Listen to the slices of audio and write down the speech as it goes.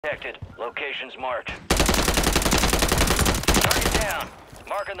Detected. Locations marked. Target down.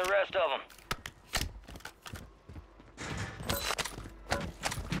 Marking the rest of them.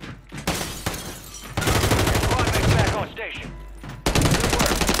 Squad mates back on station. Good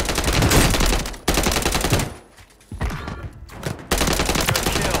work. Good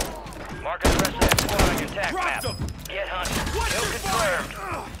kill. Marking the rest of that squad on your attack map. Get hunted. Kill confirmed.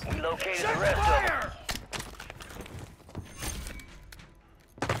 We located the rest of them.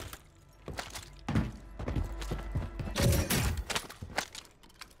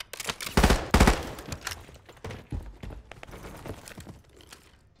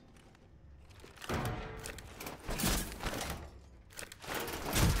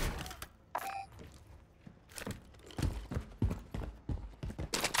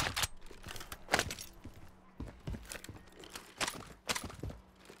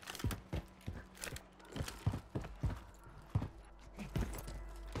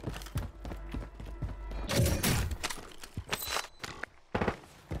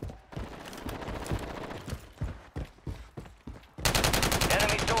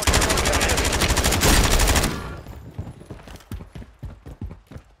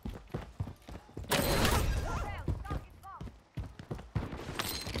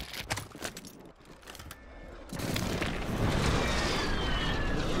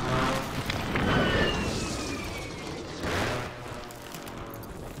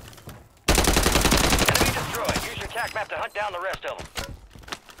 Map to hunt down the rest of them.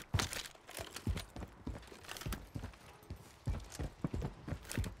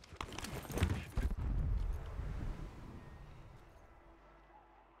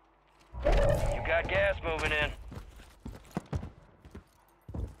 You got gas moving in.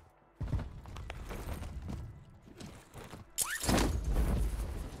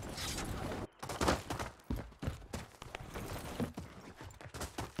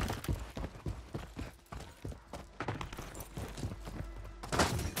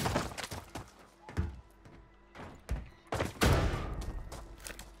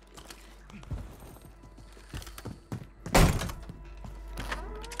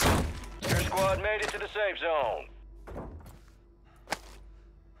 Squad made it to the safe zone.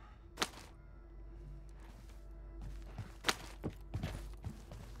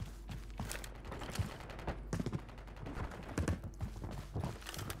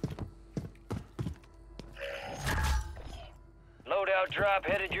 Loadout drop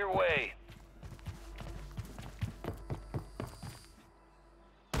headed your way.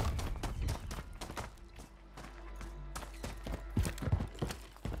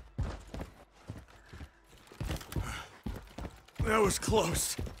 That was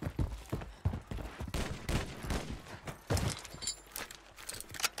close.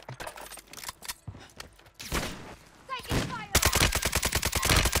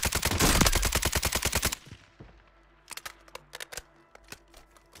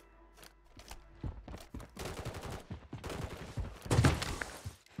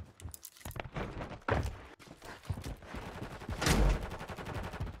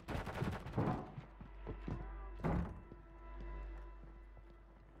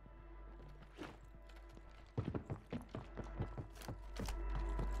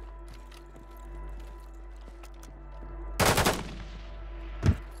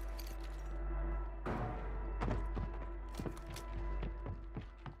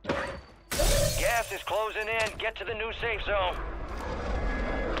 Gas is closing in. Get to the new safe zone.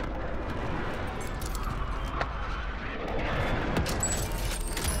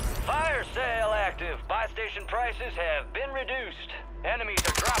 Fire sale active. Buy station prices have been reduced. Enemies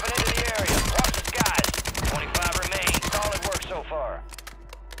are dropping into the area. Watch the skies. 25 remain. Solid work so far.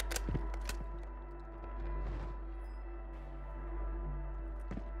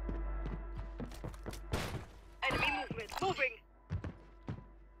 Enemy movement. Moving.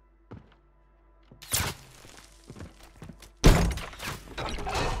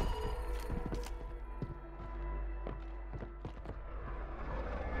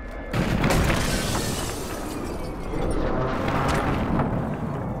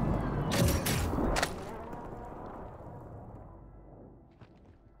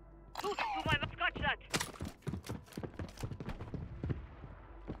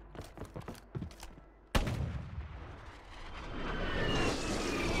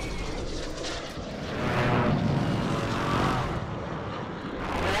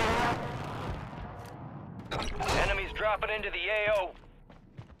 Dropping into the AO.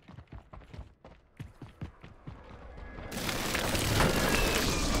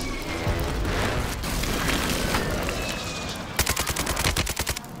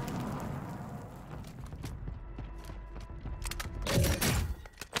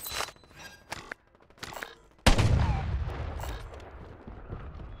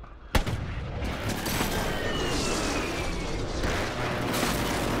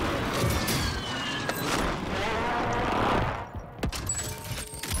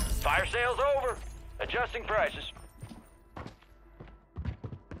 Fire sale's over. Adjusting prices.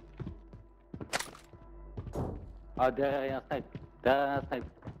 Derrière, il y a un snipe. Derrière, un snipe.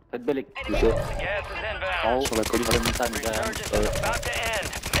 Faites belle équipe. Gas is inbound. En haut, sur la colline de la montagne. Resurgence is about to end.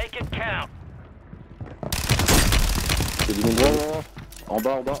 Make it count. C'est du nombre. En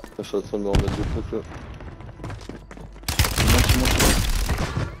bas. Je suis en train de me remettre de trucs là.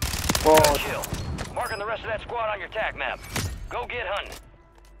 Good kill. Marking the rest of that squad on your tac map. Go get hunting.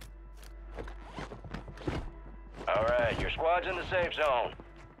 Alright, your squad's in the safe zone.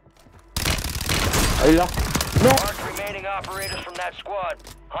 Ah, il est là. Non. Mark remaining operators from that squad.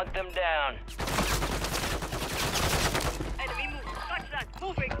 Hunt them down. Enemy move. Touch that.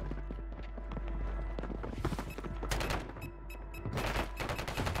 Moving.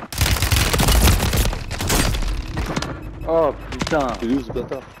 Oh putain. Il est où ce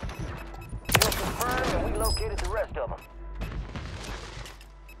bâtard? Kill confirmed and we located the rest of them.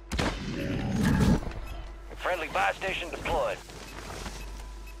 Friendly buy station deployed.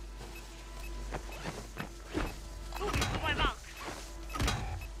 Moving to my mark.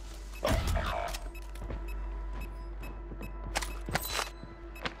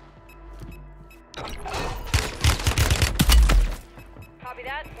 Copy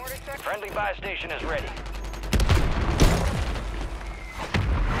that. Mortar truck. Friendly buy station is ready.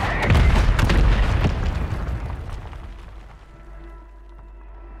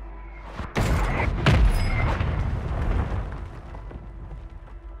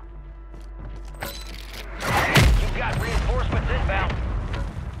 You've got reinforcements inbound.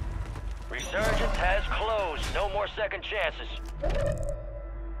 Resurgence has closed. No more second chances.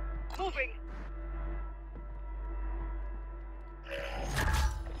 Moving.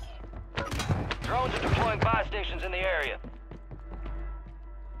 Drones are deploying buy stations in the area.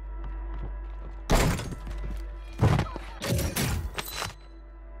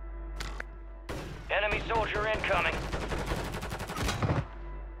 Enemy soldier incoming.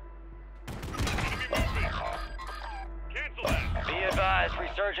 Cancel that. Be advised,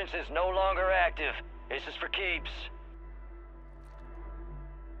 resurgence is no longer active. This is for keeps.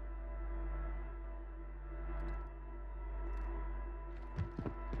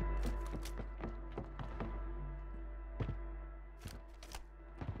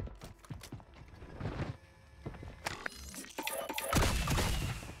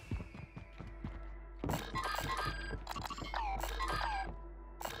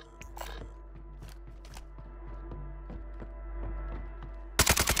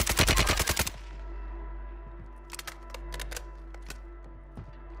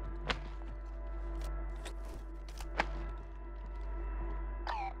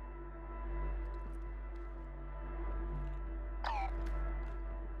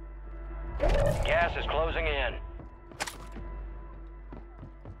 Gas is closing in.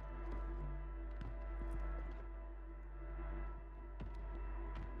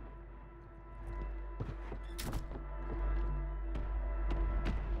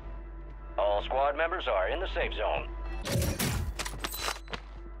 All squad members are in the safe zone.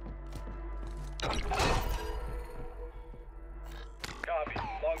 Copy.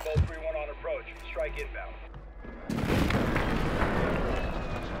 Longbow 3-1 on approach. Strike inbound.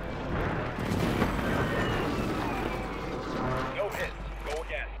 No hits. Go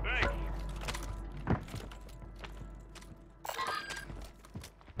again. Thanks.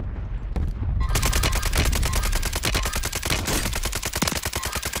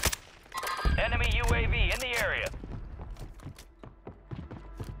 Enemy UAV in the area.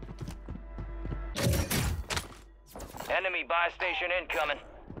 Enemy buy station incoming.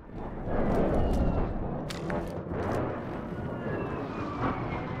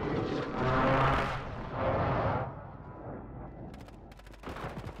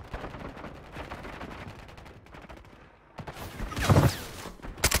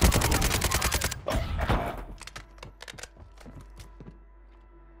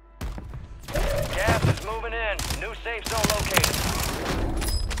 Gas is moving in. New safe zone located.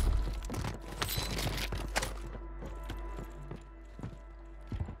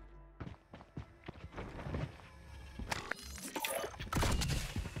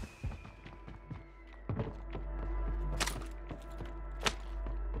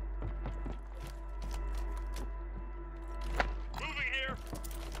 Moving here.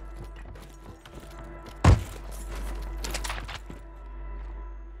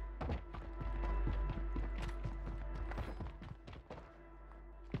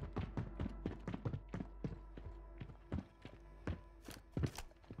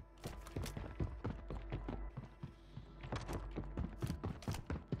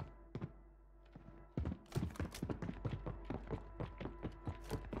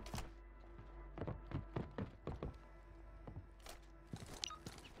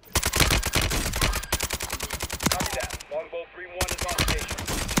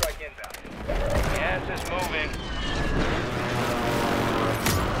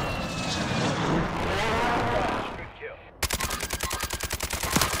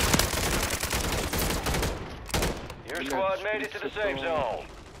 made it to the safe zone.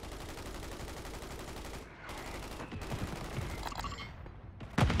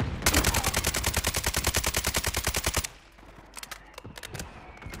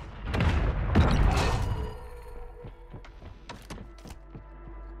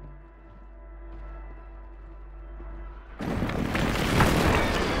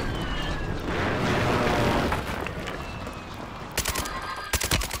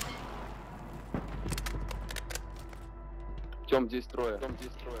 Тём, здесь трое. Тём,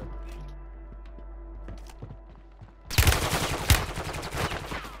 здесь трое.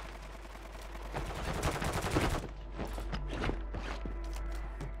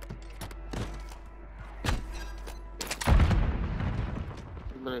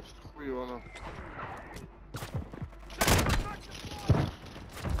 Блять, хуй его на.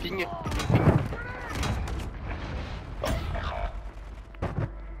 Пинги.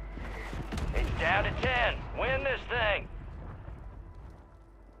 It's down to 10. Win this thing.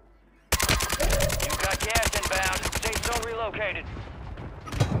 You got gas inbound. Safe zone relocated.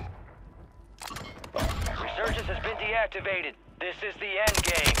 Resurgence has been deactivated. This is the end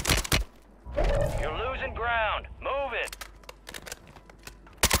game. You're losing ground. Move it.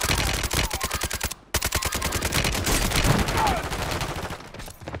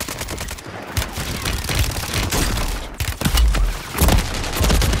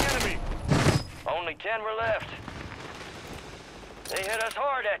 Enemy! Only 10 were left. They hit us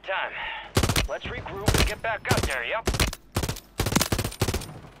hard that time. Let's regroup and get back up there, yep?